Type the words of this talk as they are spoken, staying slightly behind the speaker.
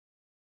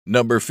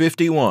Number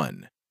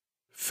 51.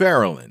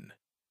 Faralyn.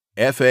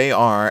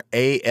 F-A-R-A-L-Y-N.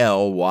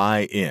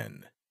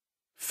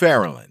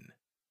 Faralyn.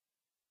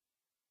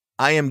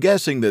 I am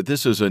guessing that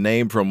this is a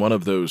name from one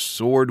of those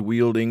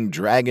sword-wielding,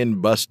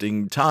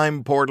 dragon-busting,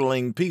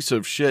 time-portaling,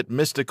 piece-of-shit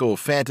mystical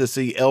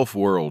fantasy elf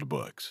world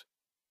books.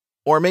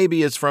 Or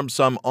maybe it's from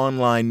some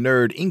online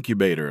nerd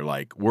incubator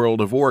like World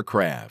of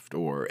Warcraft,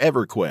 or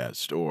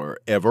EverQuest, or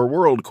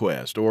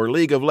EverWorldQuest, or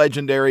League of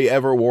Legendary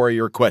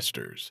EverWarrior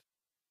Questers.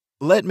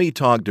 Let me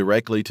talk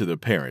directly to the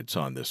parents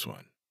on this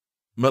one.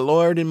 My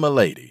lord and my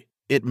lady,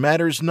 it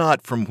matters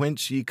not from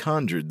whence ye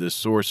conjured this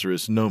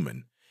sorcerous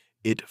gnomon.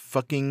 It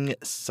fucking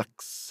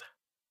sucks.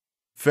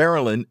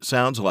 Faralyn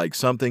sounds like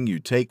something you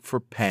take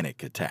for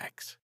panic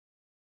attacks.